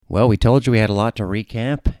Well, we told you we had a lot to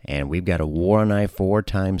recap, and we've got a War on I-4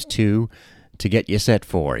 times 2 to get you set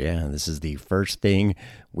for. Yeah, this is the first thing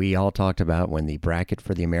we all talked about when the bracket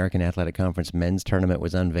for the American Athletic Conference men's tournament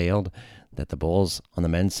was unveiled, that the Bulls on the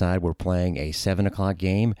men's side were playing a 7 o'clock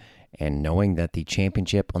game, and knowing that the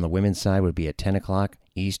championship on the women's side would be at 10 o'clock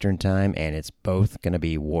Eastern time, and it's both going to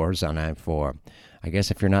be Wars on I-4. I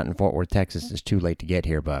guess if you're not in Fort Worth, Texas, it's too late to get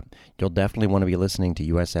here, but you'll definitely want to be listening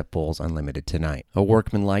to USF Bulls Unlimited tonight. A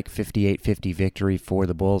workmanlike 58-50 victory for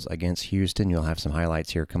the Bulls against Houston. You'll have some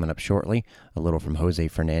highlights here coming up shortly. A little from Jose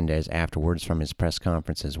Fernandez afterwards from his press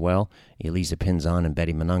conference as well. Elisa Pinzon and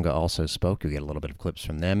Betty Manunga also spoke. You'll get a little bit of clips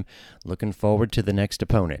from them. Looking forward to the next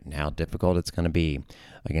opponent and how difficult it's going to be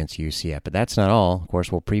against UCF. But that's not all. Of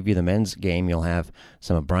course, we'll preview the men's game. You'll have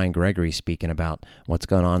some of Brian Gregory speaking about what's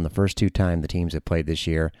going on the first two times the teams have played this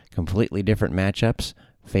year. Completely different matchups,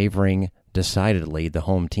 favoring decidedly the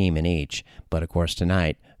home team in each. But, of course,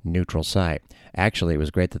 tonight, neutral site. Actually, it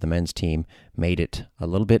was great that the men's team made it a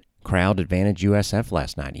little bit crowd advantage USF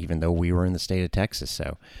last night, even though we were in the state of Texas.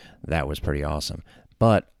 So that was pretty awesome.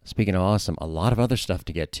 But speaking of awesome, a lot of other stuff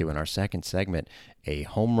to get to in our second segment. A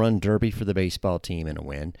home run derby for the baseball team in a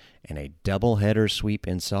win, and a doubleheader sweep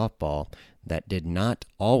in softball that did not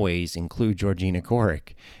always include Georgina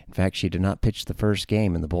Korick. In fact, she did not pitch the first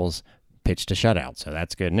game, and the Bulls pitched a shutout, so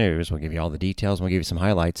that's good news. We'll give you all the details. We'll give you some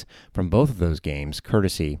highlights from both of those games,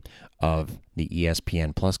 courtesy of the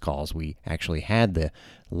ESPN Plus calls. We actually had the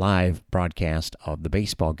live broadcast of the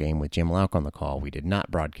baseball game with Jim Lauk on the call. We did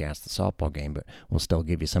not broadcast the softball game, but we'll still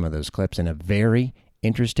give you some of those clips in a very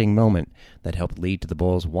interesting moment that helped lead to the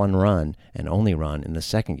Bulls' one run and only run in the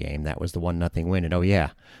second game. That was the 1-0 win. And oh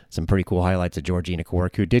yeah, some pretty cool highlights of Georgina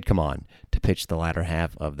Korick, who did come on to pitch the latter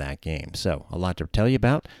half of that game. So a lot to tell you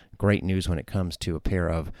about. Great news when it comes to a pair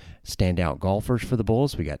of standout golfers for the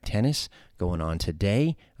Bulls. We got tennis going on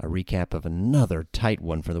today. A recap of another tight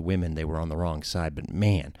one for the women. They were on the wrong side, but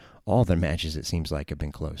man, all their matches, it seems like, have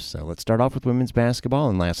been close. So let's start off with women's basketball.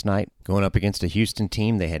 And last night, going up against a Houston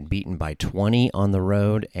team they had beaten by 20 on the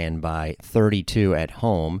road and by 32 at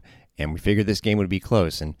home. And we figured this game would be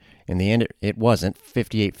close. And in the end, it wasn't.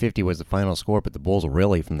 58-50 was the final score, but the Bulls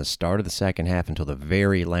really, from the start of the second half until the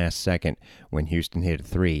very last second when Houston hit a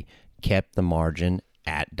three, kept the margin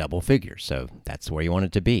at double figures. So that's where you want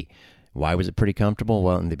it to be. Why was it pretty comfortable?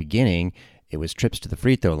 Well, in the beginning, it was trips to the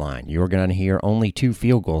free throw line. You were going to hear only 2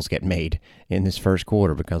 field goals get made in this first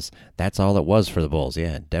quarter because that's all it was for the Bulls.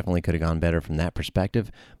 Yeah, it definitely could have gone better from that perspective,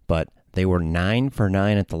 but they were 9 for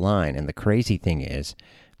 9 at the line. And the crazy thing is,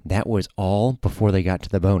 that was all before they got to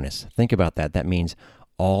the bonus. Think about that. That means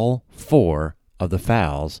all 4 of the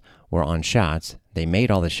fouls were on shots. They made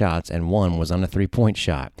all the shots, and 1 was on a three-point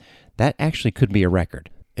shot. That actually could be a record.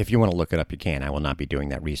 If you want to look it up, you can. I will not be doing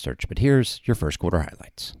that research, but here's your first quarter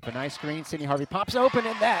highlights. A nice screen. Sydney Harvey pops open,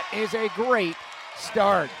 and that is a great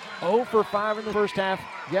start. 0 for 5 in the first half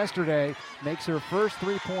yesterday. Makes her first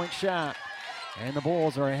three-point shot, and the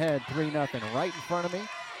Bulls are ahead 3-0. Right in front of me,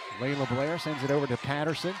 Layla Blair sends it over to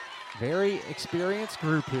Patterson. Very experienced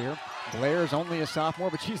group here. Blair is only a sophomore,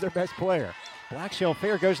 but she's their best player. Blackshell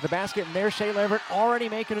Fair goes to the basket, and there's Shayla Everett already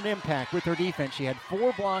making an impact with her defense. She had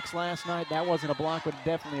 4 blocks last night. That wasn't a block, but it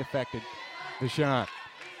definitely affected the shot.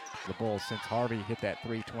 The Bulls, since Harvey hit that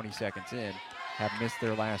 3 20 seconds in, have missed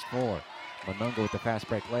their last 4. Manunga with the fast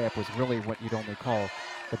break layup was really what you'd only call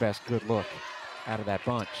the best good look out of that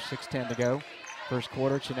bunch. 6:10 to go. First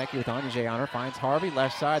quarter, Chinecki with Anya on her, finds Harvey,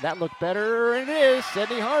 left side. That looked better, and it is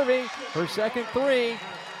Sydney Harvey, her second 3.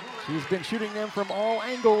 She's been shooting them from all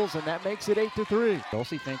angles, and that makes it 8-3.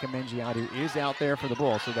 Dulcie Finka-Mengiadu is out there for the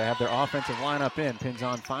Bulls, so they have their offensive lineup in.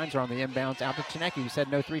 Pinzon finds her on the inbounds out to Chinecki, who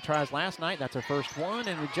said no 3 tries last night. That's her first one,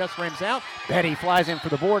 and it just rims out. Betty flies in for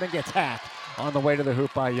the board and gets hacked on the way to the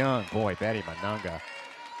hoop by Young. Boy, Betty Manunga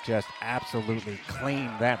just absolutely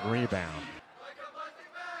cleaned that rebound.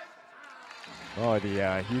 Oh,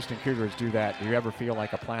 the Houston Cougars do that. Do you ever feel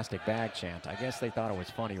like a plastic bag chant? I guess they thought it was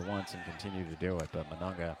funny once and continue to do it, but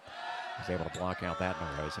Manunga was able to block out that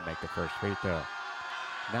noise and make the first free throw.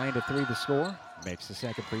 9-3 the score. Makes the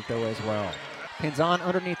second free throw as well. Pinzon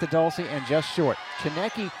underneath to Dulcie and just short.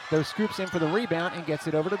 Chinecki, though, scoops in for the rebound and gets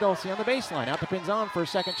it over to Dulcie on the baseline. Out to Pinzon for a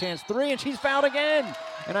second chance 3, and she's fouled again.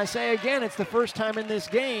 And I say again, it's the first time in this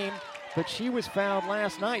game, but she was fouled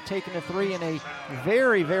last night, taking a 3 in a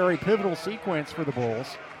very, very pivotal sequence for the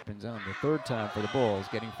Bulls. Pinzon, the 3rd time for the Bulls,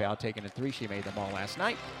 getting fouled, taking a 3. She made them all last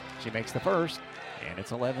night. She makes the first, and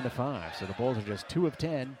it's 11-5. So the Bulls are just 2 of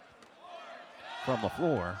 10 from the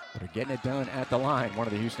floor, but are getting it done at the line. One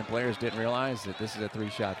of the Houston players didn't realize that this is a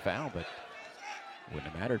 3-shot foul, but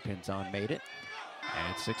wouldn't have mattered. Pinzon made it.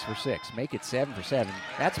 And it's 6 for 6. Make it 7 for 7.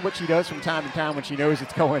 That's what she does from time to time when she knows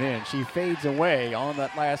it's going in. She fades away on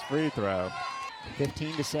that last free throw.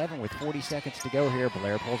 15-7 with 40 seconds to go here.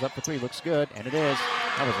 Blair pulls up for three. Looks good, and it is.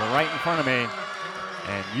 That was right in front of me.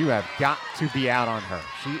 And you have got to be out on her.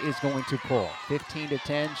 She is going to pull.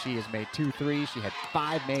 15-10. She has made 2 threes. She had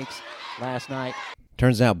 5 makes last night.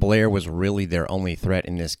 Turns out Blair was really their only threat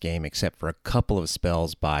in this game, except for a couple of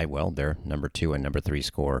spells by, well, their number 2 and number 3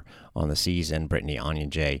 scorer on the season, Brittany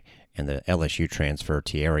Onyenjay, and the LSU transfer,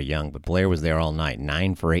 Tiara Young. But Blair was there all night,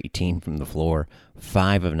 9 for 18 from the floor,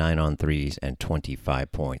 5 of 9 on threes, and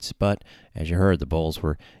 25 points. But, as you heard, the Bulls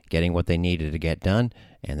were getting what they needed to get done,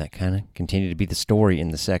 and that kind of continued to be the story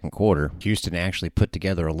in the second quarter. Houston actually put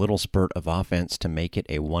together a little spurt of offense to make it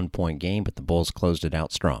a 1-point game, but the Bulls closed it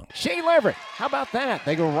out strong. Shea Leverett, how about that?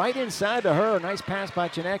 They go right inside to her. Nice pass by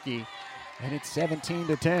Chinecki, and it's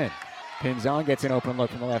 17-10. Pinzon gets an open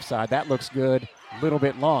look from the left side. That looks good. A little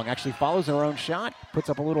bit long. Actually follows her own shot, puts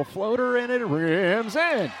up a little floater, and it rims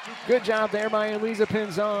in. Good job there by Elisa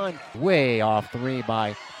Pinzon. Way off three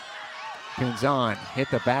by Pinzon.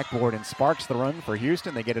 Hit the backboard and sparks the run for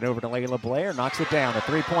Houston. They get it over to Layla Blair, knocks it down. A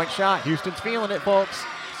three-point shot. Houston's feeling it, folks.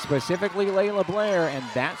 Specifically Layla Blair, and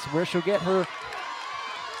that's where she'll get her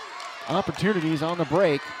opportunities on the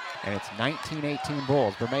break. And it's 19-18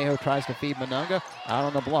 Bulls. Bermejo tries to feed Monunga out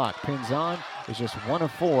on the block. Pinzon is just 1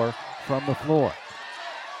 of 4 from the floor.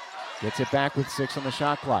 Gets it back with 6 on the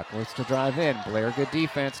shot clock. Looks to drive in. Blair, good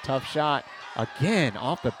defense, tough shot. Again,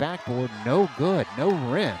 off the backboard, no good, no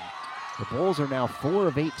rim. The Bulls are now 4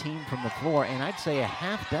 of 18 from the floor, and I'd say a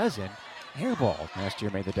half dozen air balls. Last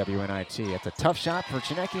year made the WNIT. It's a tough shot for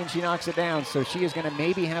Chinecki, and she knocks it down, so she is going to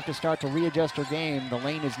maybe have to start to readjust her game. The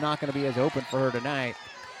lane is not going to be as open for her tonight,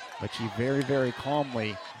 but she very, very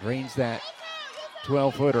calmly drains that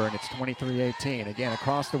 12-footer, and it's 23-18. Again,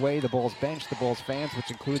 across the way, the Bulls bench, the Bulls fans,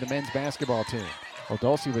 which include the men's basketball team. Well,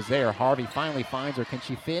 Dulcie was there. Harvey finally finds her. Can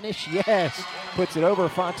she finish? Yes. Puts it over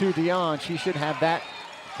Fatou Dion. She should have that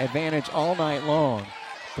advantage all night long.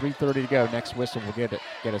 3:30 to go. Next whistle will get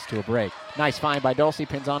us to a break. Nice find by Dulcie.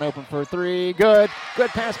 Pinzon open for 3. Good.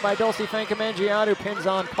 Good pass by Dulcie Fankamangiadu.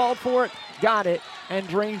 Pinzon called for it, got it, and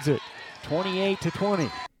drains it. 28-20.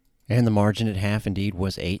 And the margin at half indeed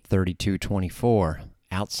was 8:32-24.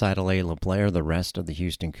 Outside of Layla Blair, the rest of the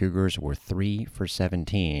Houston Cougars were 3 for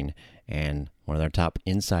 17, and one of their top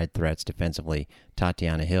inside threats defensively,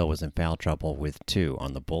 Tatiana Hill, was in foul trouble with 2.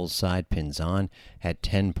 On the Bulls side, Pinzon had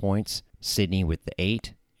 10 points, Sydney with the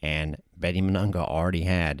 8, and Betty Monunga already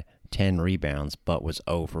had 10 rebounds, but was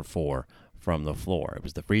 0 for 4 from the floor. It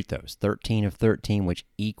was the free throws, 13 of 13, which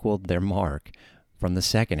equaled their mark from the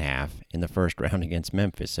second half in the first round against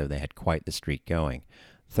Memphis, so they had quite the streak going.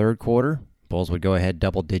 Third quarter, Bulls would go ahead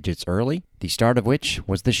double digits early, the start of which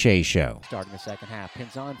was the Shea Show. Starting the second half,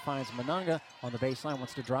 Pinzon finds Monunga on the baseline,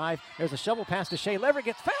 wants to drive. There's a shovel pass to Shea Leverett,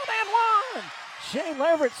 gets fouled and one! Shea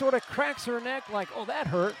Leverett sort of cracks her neck like, oh, that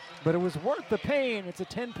hurt, but it was worth the pain. It's a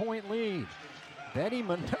 10-point lead. Betty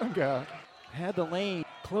Monunga had the lane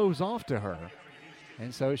close off to her,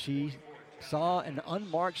 and so she saw an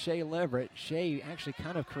unmarked Shea Leverett. Shea actually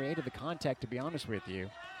kind of created the contact, to be honest with you.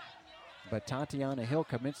 But Tatiana Hill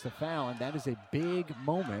commits the foul, and that is a big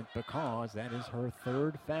moment because that is her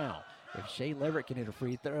 3rd foul. If Shea Leverett can hit a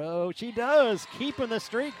free throw, she does, keeping the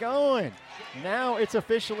streak going. Now it's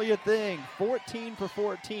officially a thing. 14 for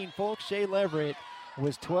 14, folks. Shea Leverett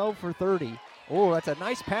was 12 for 30. Oh, that's a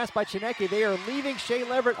nice pass by Chinecki. They are leaving Shea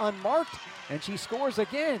Leverett unmarked, and she scores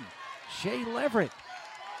again. Shea Leverett,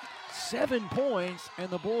 7 points, and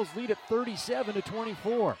the Bulls lead at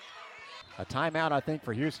 37-24. A timeout, I think,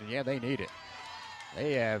 for Houston. Yeah, they need it.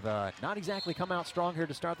 They have not exactly come out strong here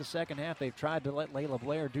to start the second half. They've tried to let Layla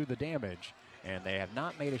Blair do the damage, and they have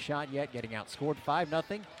not made a shot yet, getting outscored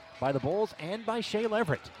 5-0 by the Bulls and by Shea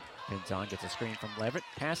Leverett. Pinzon gets a screen from Leverett,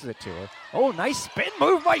 passes it to her. Oh, nice spin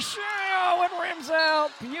move by Shea. Oh, it rims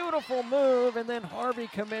out. Beautiful move, and then Harvey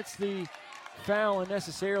commits the foul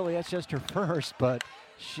unnecessarily. That's just her first, but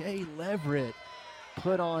Shea Leverett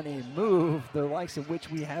put on a move the likes of which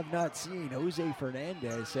we have not seen. Jose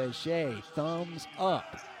Fernandez says, Shea, thumbs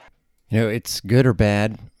up. You know, it's good or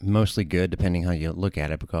bad, mostly good, depending how you look at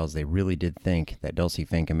it, because they really did think that Dulcie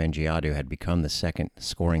Fankamangiadu had become the second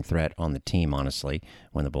scoring threat on the team, honestly,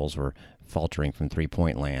 when the Bulls were faltering from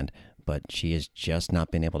three-point land. But she has just not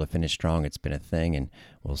been able to finish strong. It's been a thing, and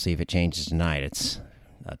we'll see if it changes tonight. It's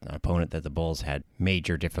an opponent that the Bulls had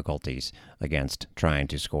major difficulties against trying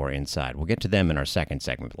to score inside. We'll get to them in our second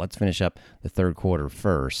segment, but let's finish up the third quarter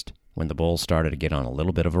first, when the Bulls started to get on a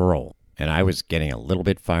little bit of a roll. And I was getting a little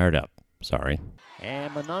bit fired up. Sorry.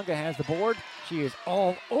 And Monunga has the board. She is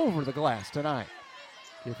all over the glass tonight.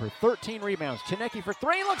 give her 13 rebounds. Chinecki for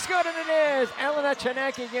three, looks good, and it is! Elena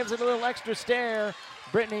Chinecki gives it a little extra stare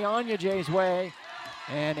Brittany Onyeje's way,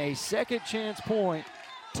 and a second chance point.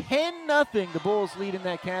 10-0, the Bulls lead in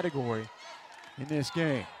that category in this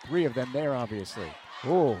game. Three of them there, obviously.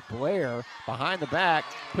 Oh, Blair behind the back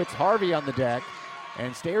puts Harvey on the deck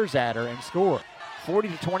and stares at her and scores.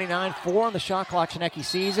 40-29, 4 on the shot clock. Chinecki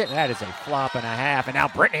sees it. That is a flop and a half. And now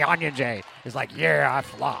Brittany Onyeje is like, yeah, I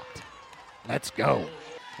flopped. Let's go.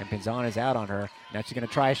 And Pinzon is out on her. Now she's going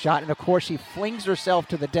to try a shot. And, of course, she flings herself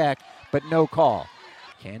to the deck, but no call.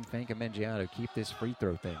 Can Fanka Mengiado keep this free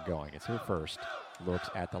throw thing going? It's her first looks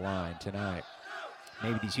at the line tonight.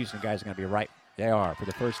 Maybe these Houston guys are going to be right. They are for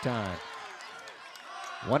the first time.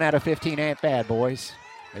 1 out of 15 ain't bad, boys.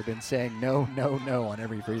 They've been saying no, no, no on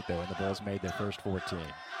every free throw, and the Bulls made their first 14.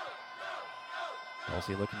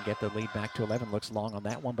 Tulsi looking to get the lead back to 11. Looks long on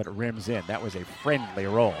that one, but it rims in. That was a friendly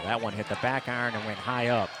roll. That one hit the back iron and went high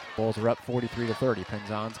up. Bulls are up 43-30.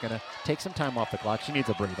 Pinzon's going to take some time off the clock. She needs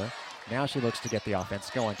a breather. Now she looks to get the offense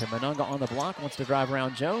going. To Monunga on the block, wants to drive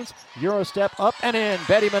around Jones. Euro step up and in.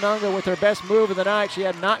 Betty Monunga with her best move of the night. She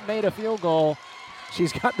had not made a field goal.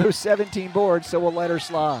 She's got those 17 boards, so we'll let her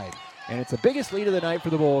slide. And it's the biggest lead of the night for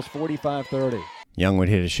the Bulls, 45-30. Young would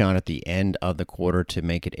hit a shot at the end of the quarter to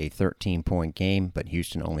make it a 13-point game, but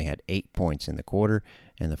Houston only had 8 points in the quarter.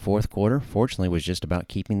 And the fourth quarter, fortunately, was just about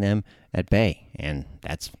keeping them at bay. And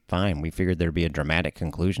that's fine. We figured there'd be a dramatic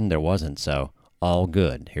conclusion. There wasn't, so all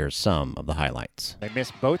good. Here's some of the highlights. They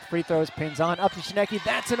missed both free throws. Pinzon up to Chinecki.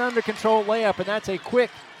 That's an under-control layup, and that's a quick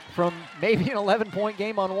from maybe an 11-point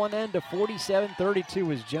game on one end to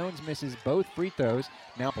 47-32 as Jones misses both free throws.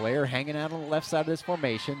 Now Blair hanging out on the left side of this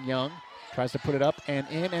formation. Young tries to put it up and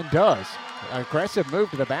in and does. Aggressive move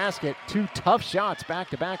to the basket. 2 tough shots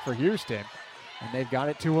back-to-back for Houston, and they've got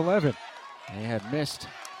it to 11. They had missed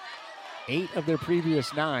 8 of their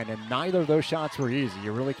previous 9, and neither of those shots were easy.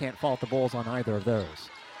 You really can't fault the Bulls on either of those.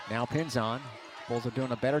 Now Pinzon. Bulls are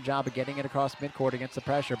doing a better job of getting it across midcourt against the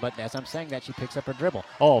pressure, but as I'm saying that, she picks up her dribble.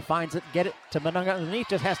 Oh, finds it, get it to Monunga underneath,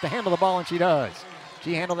 just has to handle the ball, and she does.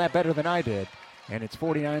 She handled that better than I did, and it's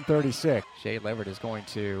 49-36. Shea Leverett is going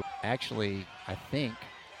to actually, I think,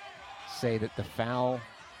 say that the foul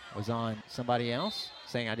was on somebody else,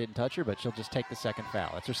 saying I didn't touch her, but she'll just take the second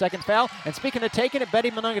foul. It's her second foul, and speaking of taking it,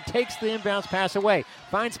 Betty Monunga takes the inbounds pass away.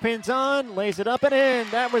 Finds Pinzon, lays it up and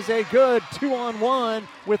in. That was a good 2-on-1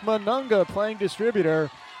 with Monunga playing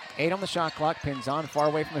distributor. 8 on the shot clock. Pinzon far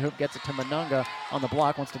away from the hoop, gets it to Monunga on the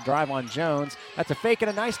block, wants to drive on Jones. That's a fake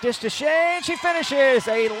and a nice dish to Shea, and she finishes.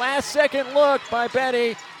 A last-second look by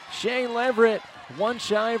Betty. Shea Leverett, 1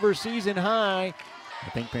 shy of her season high. I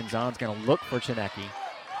think Pinzon's going to look for Chinecki,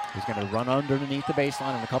 who's going to run underneath the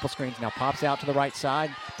baseline on a couple screens. Now pops out to the right side.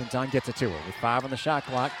 Pinzon gets it to her with 5 on the shot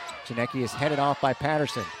clock. Chinecki is headed off by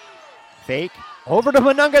Patterson. Fake. Over to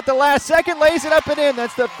Monunga at the last second. Lays it up and in.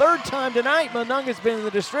 That's the 3rd time tonight Monunga's been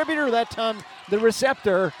the distributor. That time the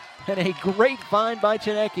receptor. And a great find by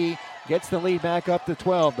Chinecki. Gets the lead back up to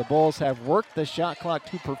 12. The Bulls have worked the shot clock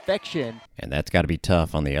to perfection. And that's got to be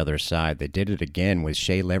tough on the other side. They did it again with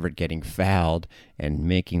Shea Leverett getting fouled and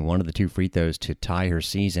making one of the 2 free throws to tie her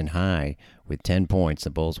season high with 10 points. The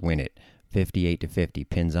Bulls win it 58-50.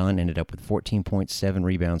 Pinzon ended up with 14.7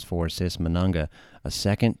 rebounds, 4 assists. Monunga, a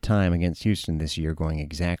second time against Houston this year, going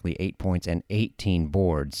exactly 8 points and 18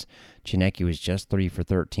 boards. Chinecki was just 3 for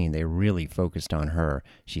 13. They really focused on her.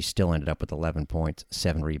 She still ended up with 11 points,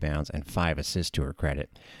 7 rebounds, and 5 assists to her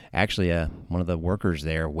credit. Actually, one of the workers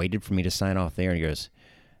there waited for me to sign off there, and he goes,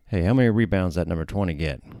 "Hey, how many rebounds that number 20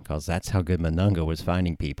 get?" Because that's how good Monunga was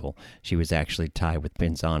finding people. She was actually tied with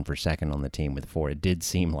Pinzon for second on the team with 4. It did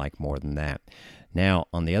seem like more than that. Now,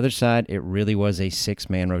 on the other side, it really was a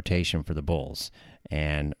 6-man rotation for the Bulls.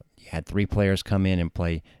 And you had 3 players come in and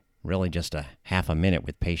play really just a half a minute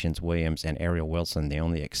with Patience Williams and Ariel Wilson. The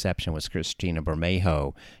only exception was Christina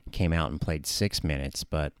Bermejo, came out and played 6 minutes.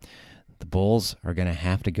 But the Bulls are going to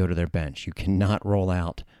have to go to their bench. You cannot roll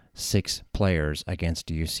out 6 players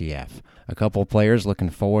against UCF. A couple of players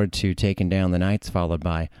looking forward to taking down the Knights, followed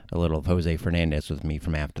by a little of Jose Fernandez with me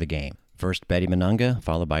from after the game. First, Betty Monunga,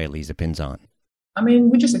 followed by Elisa Pinzon. I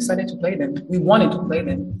mean, we're just excited to play them. We wanted to play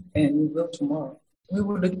them, and we will tomorrow.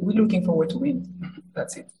 We're looking forward to win.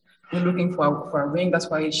 That's it. We're looking for a ring. That's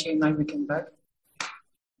why Shea and I came back.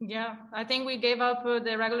 Yeah, I think we gave up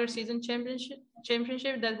the regular season championship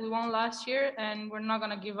that we won last year, and we're not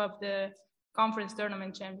going to give up the conference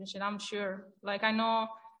tournament championship, I'm sure. Like, I know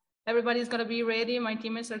everybody's going to be ready. My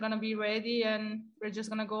teammates are going to be ready, and we're just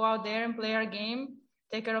going to go out there and play our game,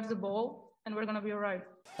 take care of the ball, and we're going to be all right.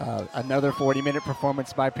 Another 40-minute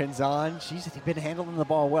performance by Pinzon. She's been handling the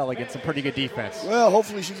ball well against some pretty good defense. Well,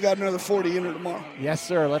 hopefully she's got another 40 in her tomorrow. Yes,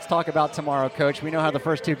 sir. Let's talk about tomorrow, Coach. We know how the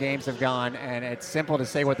first 2 games have gone, and it's simple to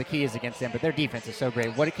say what the key is against them, but their defense is so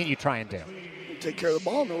great. What can you try and do? Take care of the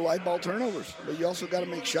ball, no live ball turnovers. But you also got to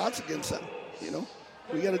make shots against them,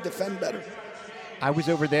 We got to defend better. I was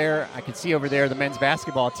over there. I could see over there the men's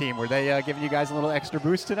basketball team. Were they giving you guys a little extra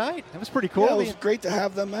boost tonight? That was pretty cool. Yeah, it was great to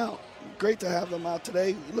have them out. Great to have them out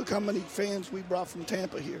today. Look how many fans we brought from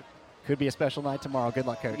Tampa here. Could be a special night tomorrow. Good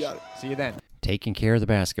luck, Coach. You got it. See you then. Taking care of the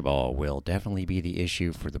basketball will definitely be the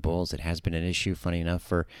issue for the Bulls. It has been an issue, funny enough,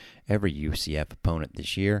 for every UCF opponent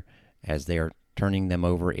this year, as they are turning them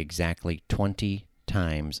over exactly 20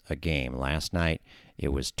 times a game. Last night,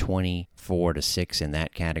 it was 24-6 in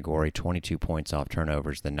that category, 22 points off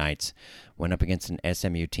turnovers. The Knights went up against an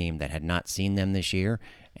SMU team that had not seen them this year,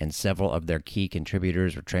 and several of their key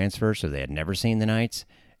contributors were transfers, so they had never seen the Knights,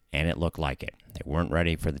 and it looked like it. They weren't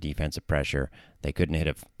ready for the defensive pressure. They couldn't hit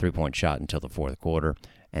a three-point shot until the fourth quarter,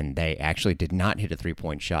 and they actually did not hit a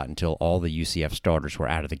three-point shot until all the UCF starters were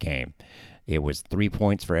out of the game. It was 3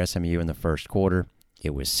 points for SMU in the first quarter.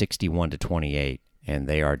 It was 61-28. And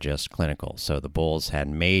they are just clinical. So the Bulls had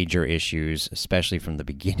major issues, especially from the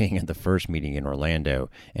beginning of the first meeting in Orlando.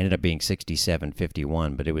 Ended up being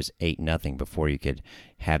 67-51, but it was 8-0 before you could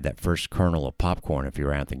have that first kernel of popcorn if you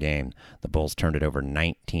were at the game. The Bulls turned it over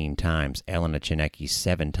 19 times. Elena Chinecki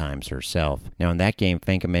 7 times herself. Now in that game,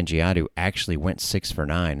 Fanka Mengiadu actually went 6 for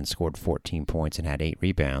 9 and scored 14 points and had 8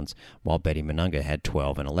 rebounds, while Betty Mununga had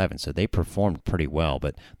 12 and 11. So they performed pretty well,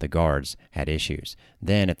 but the guards had issues.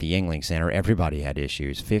 Then at the Yuengling Center, everybody had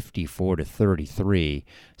issues. 54-33,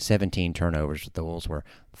 17 turnovers. The Bulls were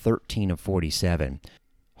 13 of 47.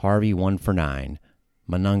 Harvey 1 for 9.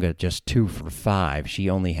 Mununga just 2 for 5. She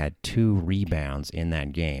only had 2 rebounds in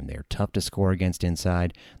that game. They're tough to score against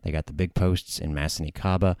inside. They got the big posts in Masani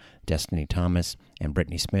Kaba, Destiny Thomas, and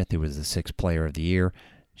Brittany Smith, who was the 6th player of the year.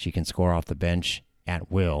 She can score off the bench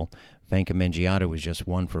at will. Fanka Mengiadu was just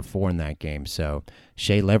 1 for 4 in that game. So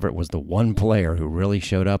Shea Leverett was the one player who really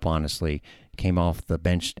showed up, honestly, came off the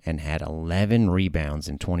bench and had 11 rebounds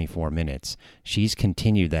in 24 minutes. She's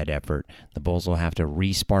continued that effort. The Bulls will have to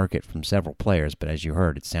re-spark it from several players, but as you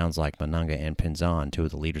heard, it sounds like Mununga and Pinzon, 2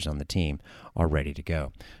 of the leaders on the team, are ready to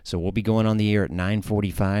go. So we'll be going on the air at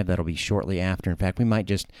 9:45. That'll be shortly after. In fact, we might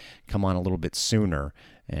just come on a little bit sooner,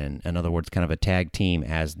 and in other words, kind of a tag team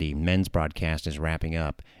as the men's broadcast is wrapping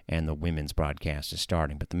up and the women's broadcast is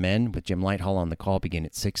starting. But the men, with Jim Lighthall on the call, begin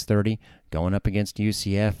at 6:30, going up against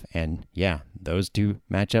UCF, and yeah, those 2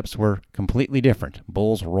 matchups were completely different.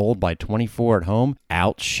 Bulls rolled by 24 at home,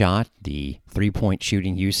 outshot the three-point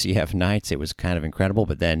shooting UCF Knights. It was kind of incredible,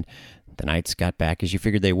 but then the Knights got back, as you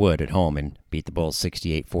figured they would, at home and beat the Bulls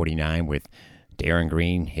 68-49 with Darren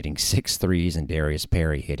Green hitting 6 threes and Darius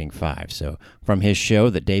Perry hitting 5. So from his show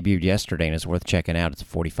that debuted yesterday and is worth checking out, it's a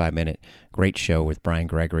 45-minute great show with Brian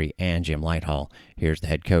Gregory and Jim Lighthall. Here's the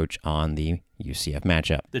head coach on the UCF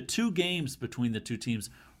matchup. The 2 games between the 2 teams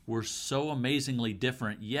were so amazingly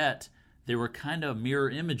different, yet they were kind of mirror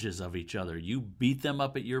images of each other. You beat them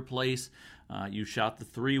up at your place. You shot the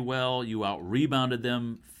 3 well. You out-rebounded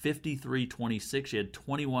them 53-26. You had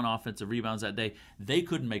 21 offensive rebounds that day. They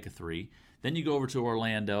couldn't make a 3. Then you go over to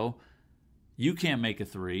Orlando. You can't make a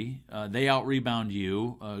 3. They out-rebound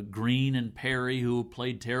you. Green and Perry, who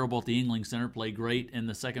played terrible at the Yuengling Center, played great in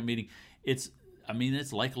the second meeting. It's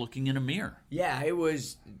like looking in a mirror. Yeah, it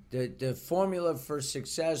was the formula for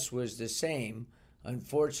success was the same.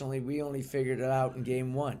 Unfortunately, we only figured it out in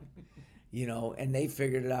game 1, and they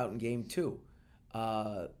figured it out in game 2.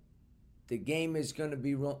 The game is going to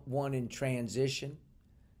be won in transition.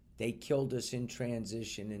 They killed us in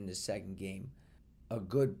transition in the second game. A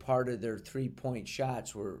good part of their three-point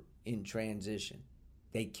shots were in transition.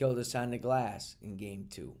 They killed us on the glass in game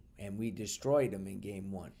 2, and we destroyed them in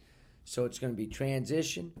game 1. So it's going to be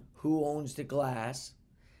transition, who owns the glass.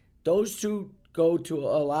 Those 2 go to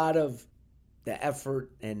a lot of the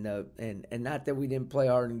effort, and not that we didn't play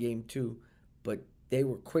hard in game 2, but they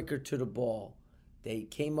were quicker to the ball. They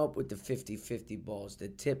came up with the 50-50 balls, the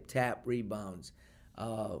tip-tap rebounds.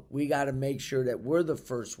 We got to make sure that we're the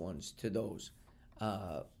first ones to those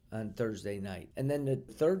on Thursday night. And then the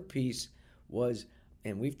third piece was,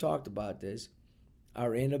 and we've talked about this,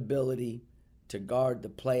 our inability to guard the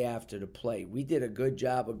play after the play. We did a good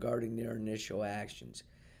job of guarding their initial actions.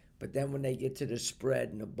 But then when they get to the spread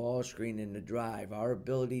and the ball screen and the drive, our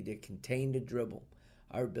ability to contain the dribble,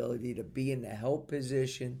 our ability to be in the help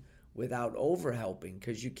position without over-helping,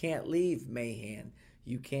 because you can't leave Mahan,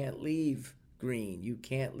 you can't leave Green, you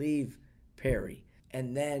can't leave Perry.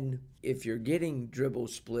 And then if you're getting dribble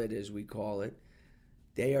split, as we call it,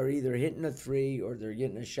 they are either hitting a three or they're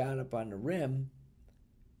getting a shot up on the rim.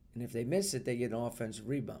 And if they miss it, they get an offensive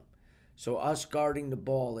rebound. So us guarding the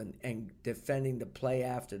ball and defending the play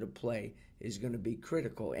after the play is going to be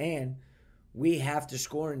critical. And we have to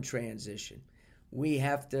score in transition. We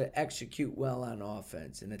have to execute well on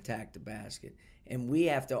offense and attack the basket. And we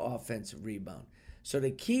have to offensive rebound. So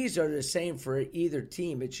the keys are the same for either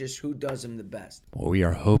team. It's just who does them the best. Well, we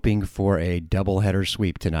are hoping for a doubleheader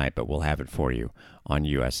sweep tonight, but we'll have it for you on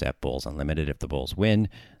USF Bulls Unlimited. If the Bulls win,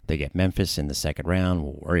 they get Memphis in the second round.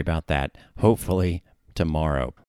 We'll worry about that hopefully tomorrow.